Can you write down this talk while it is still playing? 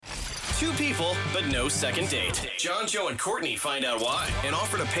Two people, but no second date. John, Joe, and Courtney find out why and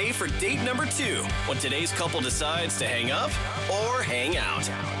offer to pay for date number 2 when today's couple decides to hang up or hang out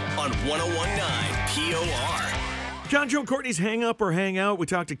on 101.9 POR. John, Joe, and Courtney's Hang Up or Hang Out. We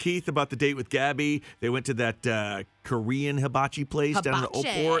talked to Keith about the date with Gabby. They went to that Korean hibachi place down in the Old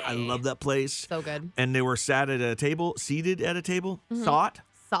Port. I love that place. So good. And they were seated at a table.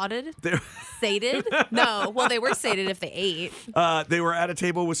 Sated? Sated? No. Well, they were sated if they ate. They were at a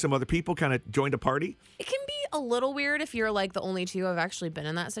table with some other people, kind of joined a party. It can be a little weird if you're like the only two. I've actually been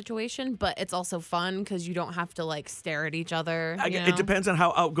in that situation, but it's also fun because you don't have to like stare at each other. It depends on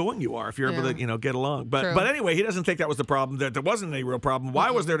how outgoing you are, if you're able to, get along. But anyway, he doesn't think that was the problem. There wasn't any real problem.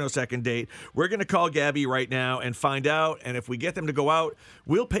 Why was there no second date? We're going to call Gabby right now and find out. And if we get them to go out,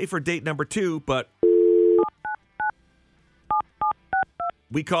 we'll pay for date number 2. But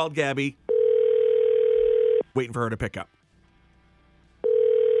we called Gabby, waiting for her to pick up.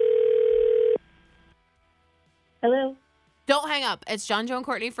 Hello. Don't hang up. It's John, Joe, and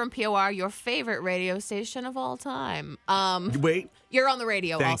Courtney from POR, your favorite radio station of all time. Wait. You're on the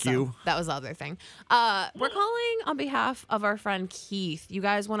radio Thank also. you. That was the other thing. We're calling on behalf of our friend Keith. You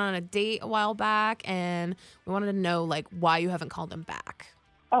guys went on a date a while back, and we wanted to know, like, why you haven't called him back.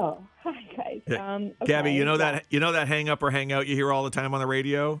 Oh, hi guys. Okay. Gabby, you know that hang up or hang out you hear all the time on the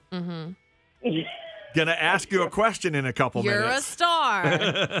radio? Mm-hmm. Gonna ask you a question in a couple You're minutes. a star.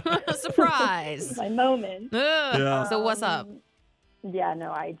 Surprise. My moment. Yeah. So what's up? Yeah,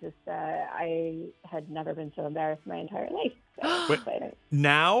 no, I just I had never been so embarrassed in my entire life. So excited.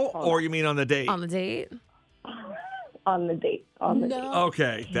 Now, or you mean on the date? On the date? On the date. On the date.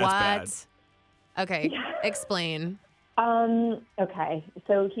 Okay, that's bad. Okay, explain. Okay.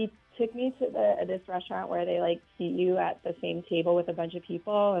 So he took me to this restaurant where they like seat you at the same table with a bunch of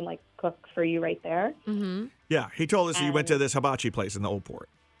people and like cook for you right there. Mm-hmm. Yeah, he told us you went to this hibachi place in the Old Port.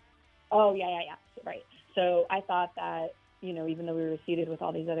 Oh, yeah. Right. So I thought that, even though we were seated with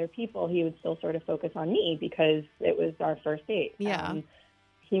all these other people, he would still sort of focus on me because it was our first date. Yeah.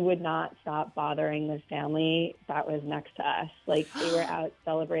 He would not stop bothering this family that was next to us. Like they were out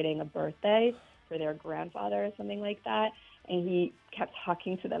celebrating a birthday for their grandfather or something like that. And he kept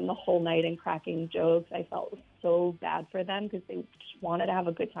talking to them the whole night and cracking jokes. I felt so bad for them because they just wanted to have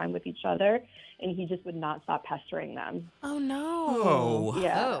a good time with each other. And he just would not stop pestering them. Oh, no. Oh.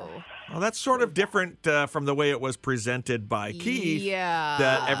 Yeah. Well, that's sort of different from the way it was presented by Keith. Yeah.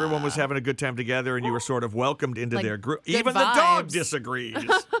 That everyone was having a good time together and you were sort of welcomed into Like, their group. good Even the dog vibes. disagrees.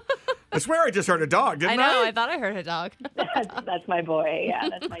 I swear I just heard a dog, didn't I? I know. I thought I heard a dog. That's my boy. Yeah,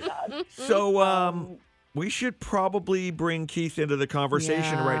 that's my dog. So, we should probably bring Keith into the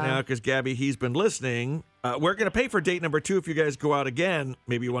conversation Yeah. right now because, Gabby, he's been listening. We're going to pay for date number 2 if you guys go out again.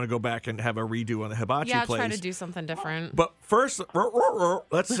 Maybe you want to go back and have a redo on the hibachi Yeah, place. try to do something different. But first,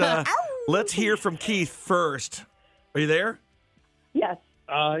 let's hear from Keith first. Are you there? Yes.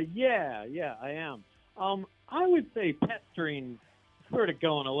 Yeah, I am. I would say pestering sort of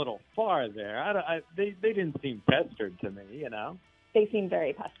going a little far there. They didn't seem pestered to me, They seemed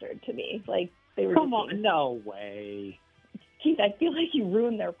very pestered to me. Like they were. Come on, no way. Keith, I feel like you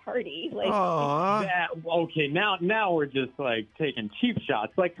ruined their party. Like, Aww. Okay, now we're just like taking cheap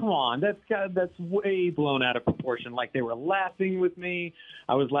shots. Like, come on, that's way blown out of proportion. Like they were laughing with me,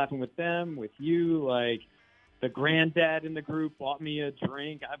 I was laughing with them, with you. Like the granddad in the group bought me a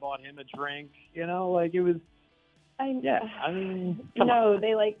drink, I bought him a drink. Like it was. No,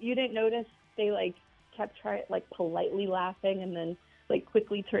 they you didn't notice. They kept politely laughing and then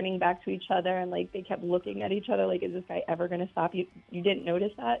quickly turning back to each other and they kept looking at each other like, is this guy ever going to stop? You didn't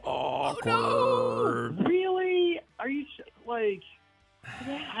notice that? Awkward. Really? Are you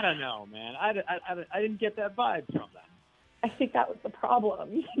I don't know, man. I didn't get that vibe from them. I think that was the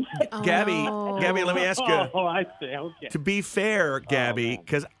problem. Gabby, let me ask you. Oh, I see. Okay. To be fair, Gabby,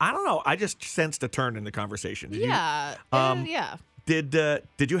 because I don't know, I just sensed a turn in the conversation. Did Yeah. you? Yeah.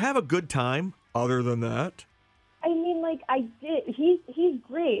 Did you have a good time other than that? I mean, I did. He's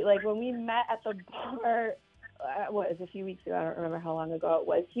great. When we met at the bar, what was it, a few weeks ago? I don't remember how long ago it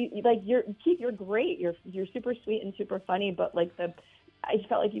was. Keith, you're great. You're super sweet and super funny, but I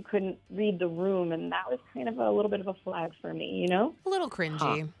felt like you couldn't read the room, and that was kind of a little bit of a flag for me, A little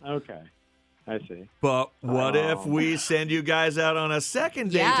cringy. Okay. I see. But what if we send you guys out on a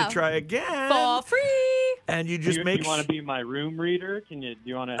second date to try again? For free. And you just Do you want to be my room reader? Do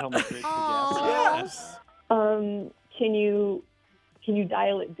you want to help me bridge the gap? Yes. Can you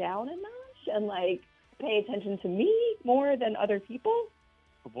dial it down a notch and pay attention to me more than other people?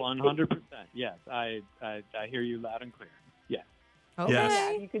 100%. Yes, I hear you loud and clear. Yes. Okay. Yes.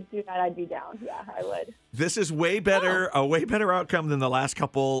 Yeah, if you could do that, I'd be down. Yeah, I would. This is a way better outcome than the last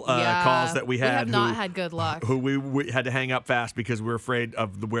couple calls that we had. We have not had good luck. Who we had to hang up fast because we were afraid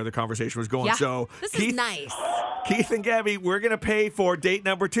of where the conversation was going. Yeah. So This Keith, is nice. Keith and Gabby, we're going to pay for date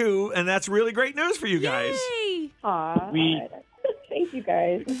number 2, and that's really great news for you guys. Yay. Aw. Thank you,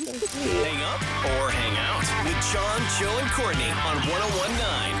 guys. That's so sweet. Hang up or hang out with John, Joe, and Courtney on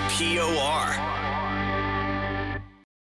 101.9 POR.